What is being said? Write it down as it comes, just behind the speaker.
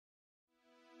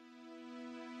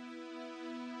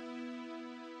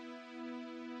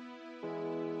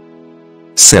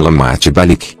Selamat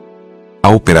Balik. A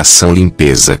operação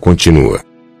limpeza continua.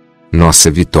 Nossa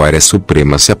vitória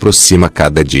suprema se aproxima a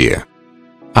cada dia.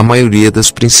 A maioria das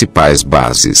principais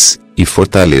bases e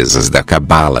fortalezas da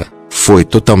Cabala foi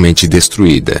totalmente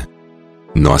destruída.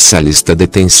 Nossa lista de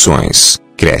tensões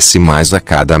cresce mais a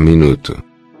cada minuto.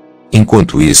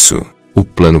 Enquanto isso, o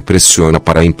plano pressiona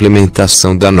para a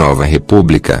implementação da nova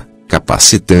república,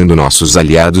 capacitando nossos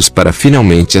aliados para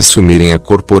finalmente assumirem a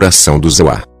corporação do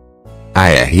ZOA. A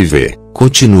RV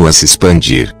continua a se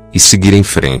expandir e seguir em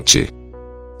frente.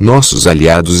 Nossos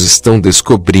aliados estão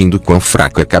descobrindo quão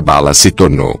fraca a Cabala se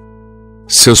tornou.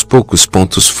 Seus poucos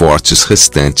pontos fortes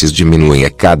restantes diminuem a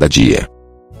cada dia.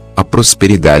 A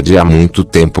prosperidade há muito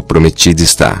tempo prometida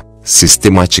está,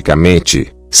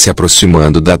 sistematicamente, se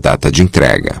aproximando da data de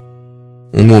entrega.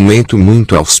 Um momento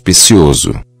muito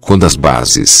auspicioso, quando as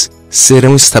bases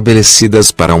serão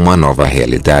estabelecidas para uma nova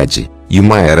realidade e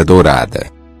uma era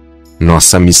dourada.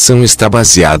 Nossa missão está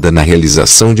baseada na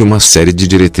realização de uma série de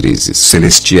diretrizes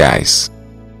celestiais.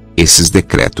 Esses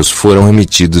decretos foram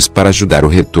emitidos para ajudar o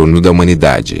retorno da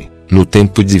humanidade, no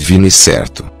tempo divino e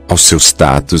certo, ao seu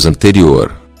status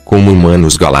anterior, como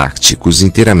humanos galácticos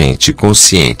inteiramente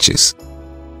conscientes.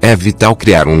 É vital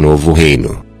criar um novo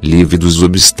reino, livre dos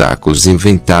obstáculos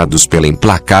inventados pela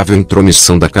implacável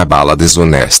intromissão da Cabala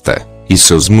desonesta e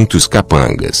seus muitos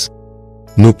capangas.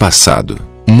 No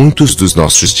passado, muitos dos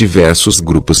nossos diversos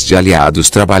grupos de aliados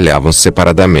trabalhavam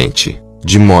separadamente,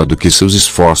 de modo que seus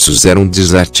esforços eram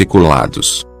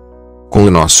desarticulados. Com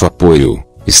o nosso apoio,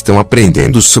 estão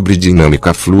aprendendo sobre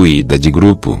dinâmica fluida de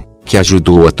grupo, que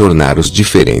ajudou a tornar os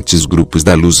diferentes grupos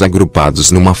da luz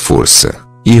agrupados numa força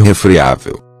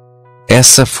irrefreável.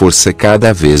 Essa força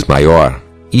cada vez maior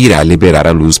irá liberar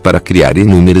a luz para criar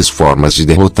inúmeras formas de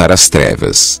derrotar as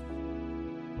trevas.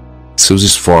 Seus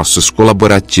esforços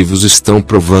colaborativos estão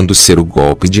provando ser o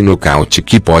golpe de nocaute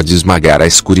que pode esmagar a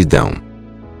escuridão.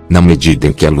 Na medida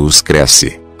em que a luz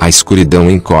cresce, a escuridão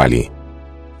encolhe.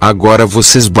 Agora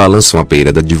vocês balançam a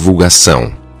beira da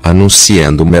divulgação,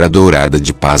 anunciando uma era dourada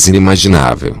de paz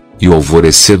inimaginável, e o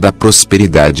alvorecer da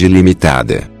prosperidade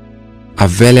ilimitada. A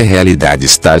velha realidade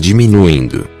está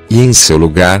diminuindo, e em seu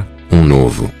lugar, um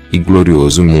novo e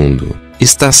glorioso mundo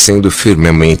está sendo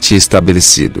firmemente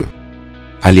estabelecido.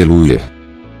 Aleluia!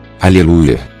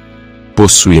 Aleluia!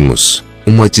 Possuímos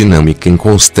uma dinâmica em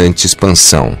constante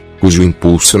expansão, cujo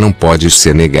impulso não pode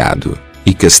ser negado,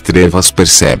 e que as trevas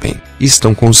percebem, e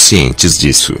estão conscientes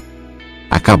disso.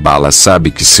 A Cabala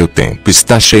sabe que seu tempo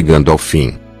está chegando ao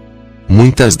fim.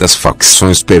 Muitas das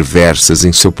facções perversas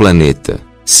em seu planeta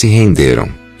se renderam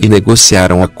e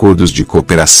negociaram acordos de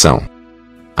cooperação.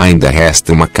 Ainda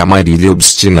resta uma camarilha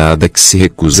obstinada que se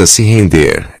recusa a se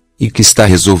render, e que está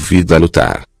resolvida a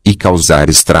lutar e causar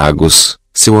estragos,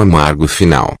 seu amargo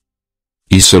final.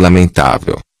 Isso é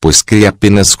lamentável, pois cria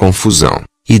apenas confusão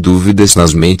e dúvidas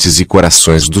nas mentes e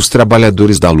corações dos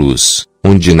trabalhadores da luz,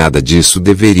 onde nada disso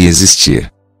deveria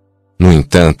existir. No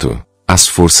entanto, as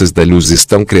forças da luz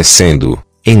estão crescendo,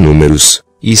 em números,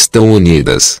 e estão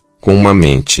unidas, com uma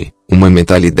mente, uma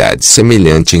mentalidade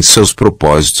semelhante em seus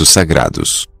propósitos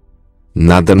sagrados.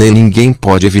 Nada nem ninguém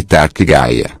pode evitar que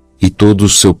Gaia e todo o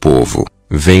seu povo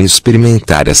venha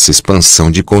experimentar essa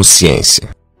expansão de consciência.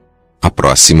 A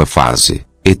próxima fase,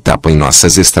 etapa em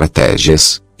nossas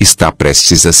estratégias, está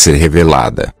prestes a ser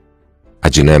revelada. A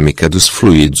dinâmica dos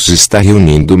fluidos está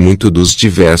reunindo muito dos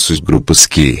diversos grupos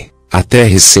que, até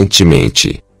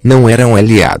recentemente, não eram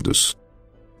aliados.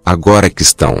 Agora que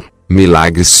estão,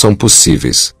 milagres são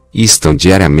possíveis, e estão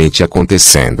diariamente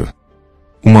acontecendo.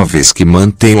 Uma vez que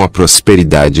mantenham a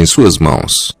prosperidade em suas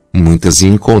mãos, muitas e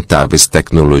incontáveis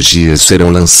tecnologias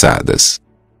serão lançadas.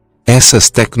 Essas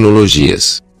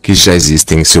tecnologias, que já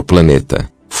existem em seu planeta,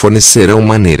 fornecerão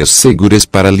maneiras seguras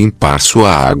para limpar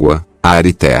sua água, ar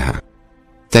e terra.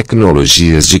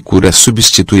 Tecnologias de cura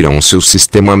substituirão seu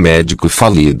sistema médico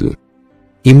falido.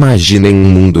 Imaginem um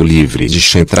mundo livre de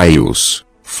chemtrails,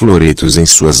 fluoretos em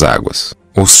suas águas,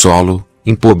 o solo,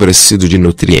 empobrecido de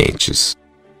nutrientes.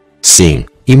 Sim,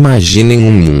 imaginem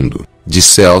um mundo de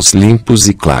céus limpos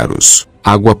e claros,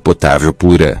 água potável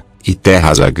pura, e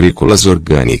terras agrícolas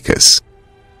orgânicas.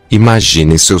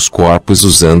 Imaginem seus corpos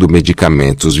usando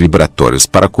medicamentos vibratórios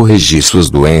para corrigir suas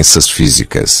doenças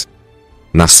físicas.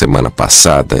 Na semana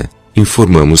passada,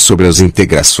 informamos sobre as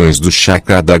integrações do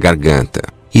chakra da garganta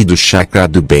e do chakra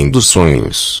do bem dos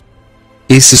sonhos.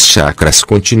 Esses chakras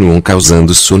continuam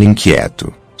causando sono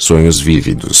inquieto, sonhos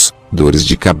vívidos, dores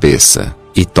de cabeça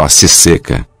e tosse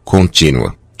seca,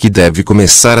 contínua, que deve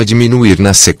começar a diminuir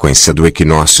na sequência do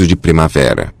equinócio de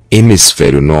primavera,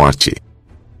 hemisfério norte.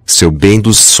 Seu bem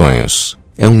dos sonhos,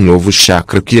 é um novo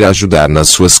chakra que irá ajudar nas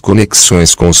suas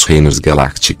conexões com os reinos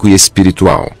galáctico e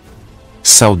espiritual.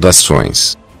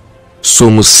 Saudações!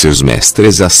 Somos seus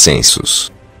mestres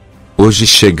ascensos. Hoje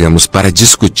chegamos para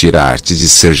discutir a arte de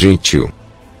ser gentil.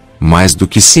 Mais do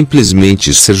que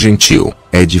simplesmente ser gentil,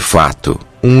 é de fato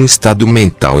um estado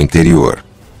mental interior.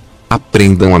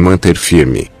 Aprendam a manter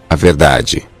firme a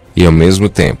verdade e ao mesmo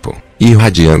tempo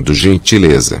irradiando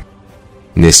gentileza.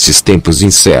 Nestes tempos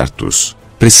incertos,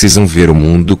 precisam ver o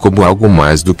mundo como algo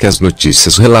mais do que as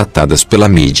notícias relatadas pela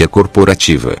mídia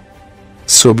corporativa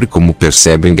sobre como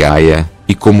percebem Gaia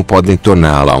e como podem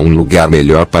torná-la um lugar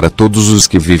melhor para todos os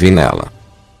que vivem nela.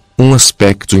 Um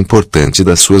aspecto importante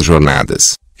das suas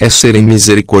jornadas é serem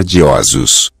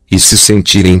misericordiosos e se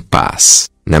sentirem em paz,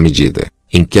 na medida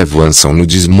em que avançam no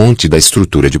desmonte da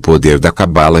estrutura de poder da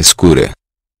cabala escura.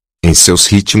 Em seus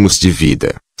ritmos de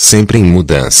vida, sempre em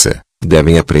mudança,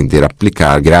 devem aprender a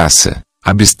aplicar graça,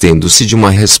 abstendo-se de uma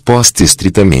resposta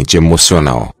estritamente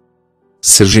emocional.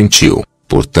 Ser gentil,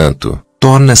 portanto,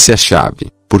 torna-se a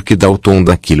chave, porque dá o tom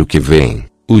daquilo que veem,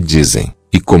 o dizem,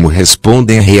 e como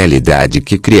respondem à realidade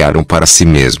que criaram para si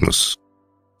mesmos.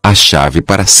 A chave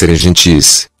para serem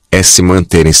gentis é se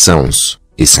manterem sãos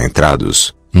e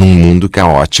centrados num mundo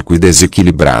caótico e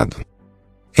desequilibrado.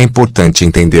 É importante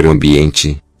entender o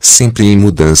ambiente, sempre em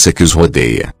mudança, que os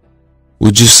rodeia.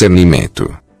 O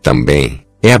discernimento, também,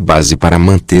 é a base para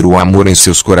manter o amor em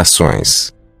seus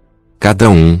corações. Cada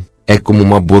um é como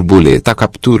uma borboleta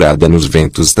capturada nos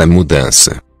ventos da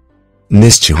mudança.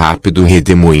 Neste rápido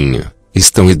redemoinho,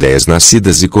 estão ideias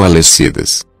nascidas e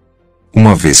coalescidas.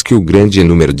 Uma vez que o grande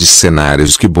número de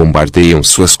cenários que bombardeiam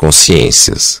suas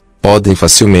consciências podem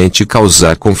facilmente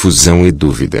causar confusão e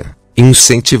dúvida,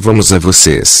 incentivamos a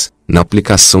vocês, na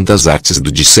aplicação das artes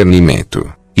do discernimento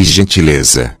e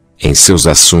gentileza, em seus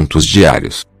assuntos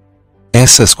diários.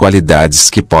 Essas qualidades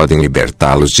que podem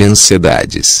libertá-los de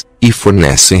ansiedades, e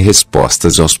fornecem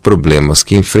respostas aos problemas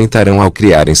que enfrentarão ao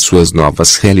criarem suas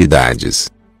novas realidades.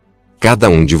 Cada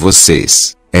um de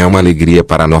vocês é uma alegria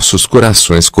para nossos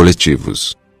corações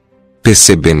coletivos.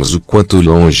 Percebemos o quanto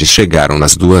longe chegaram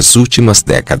nas 2 últimas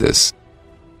décadas.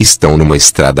 Estão numa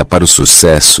estrada para o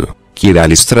sucesso, que irá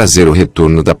lhes trazer o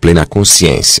retorno da plena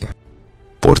consciência.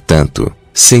 Portanto,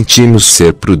 sentimos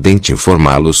ser prudente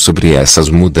informá-los sobre essas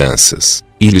mudanças,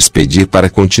 e lhes pedir para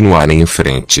continuarem em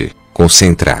frente,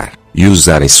 concentrar, e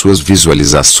usarem suas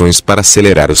visualizações para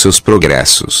acelerar os seus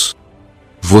progressos.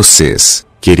 Vocês,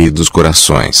 queridos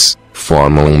corações,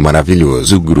 formam um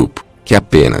maravilhoso grupo, que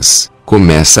apenas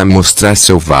começa a mostrar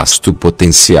seu vasto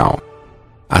potencial.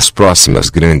 As próximas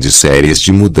grandes séries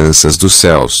de mudanças dos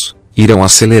céus irão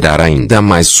acelerar ainda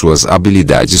mais suas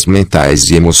habilidades mentais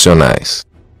e emocionais.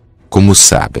 Como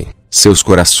sabem, seus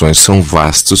corações são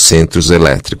vastos centros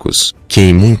elétricos, que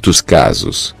em muitos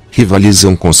casos,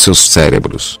 rivalizam com seus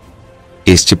cérebros.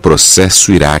 Este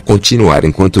processo irá continuar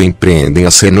enquanto empreendem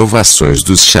as renovações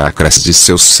dos chakras de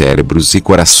seus cérebros e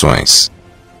corações.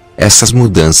 Essas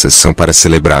mudanças são para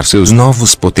celebrar seus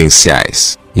novos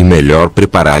potenciais, e melhor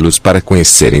prepará-los para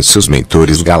conhecerem seus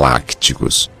mentores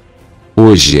galácticos.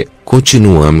 Hoje,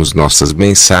 continuamos nossas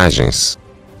mensagens.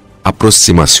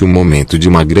 Aproxima-se o momento de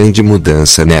uma grande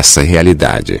mudança nessa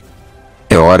realidade.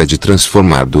 É hora de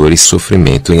transformar dor e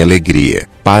sofrimento em alegria,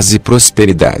 paz e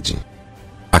prosperidade.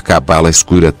 A cabala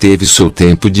escura teve seu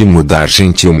tempo de mudar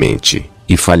gentilmente,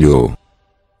 e falhou.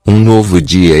 Um novo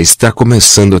dia está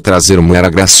começando a trazer uma era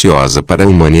graciosa para a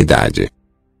humanidade.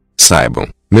 Saibam,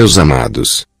 meus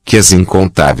amados, que as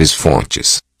incontáveis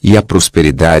fontes, e a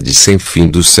prosperidade sem fim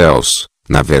dos céus,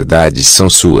 na verdade são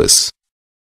suas.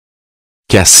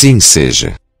 Que assim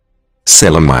seja.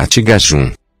 Selamat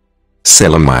Gajum.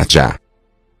 Selamat Já.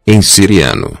 Em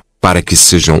siriano, para que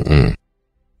sejam um.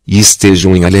 E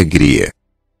estejam em alegria.